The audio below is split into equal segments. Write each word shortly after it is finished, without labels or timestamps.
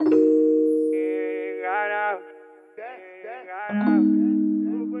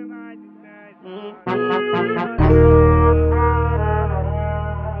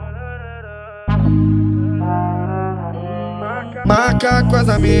as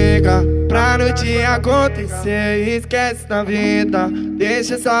amigas pra noite acontecer. Esquece da vida,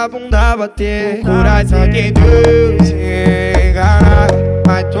 deixa essa bunda bater. O coração tentou te enganar,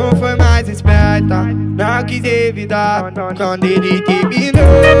 mas tu foi mais esperta, não quis evitar. Quando ele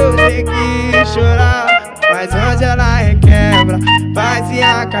terminou, tem que chorar, mas hoje ela requebra, vai se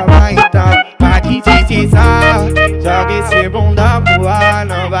acabar então. Pra te deslizar, joga esse bunda pro ar,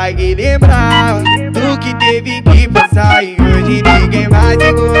 não vai que lembrar do que teve que passar. E hoje ninguém vai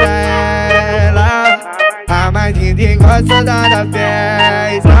segurar ela, a mais linda e gostosa da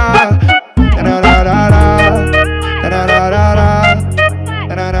festa.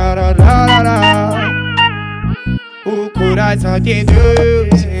 O coração tentou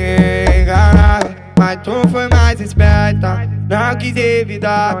te enganar, mas tu foi mais esperta, não quis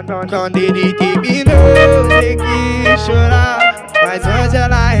evitar. Quando ele terminou, tem que chorar, mas hoje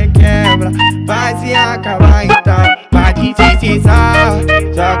ela requebra, vai se acabar então. Vai te deslizar,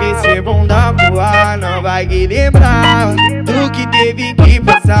 joga esse bunda pro ar, não vai que lembrar do que teve que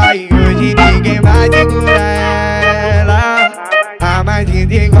passar. E hoje ninguém vai segurar ela, a mais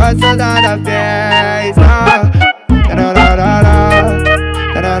linda e gostosa da festa.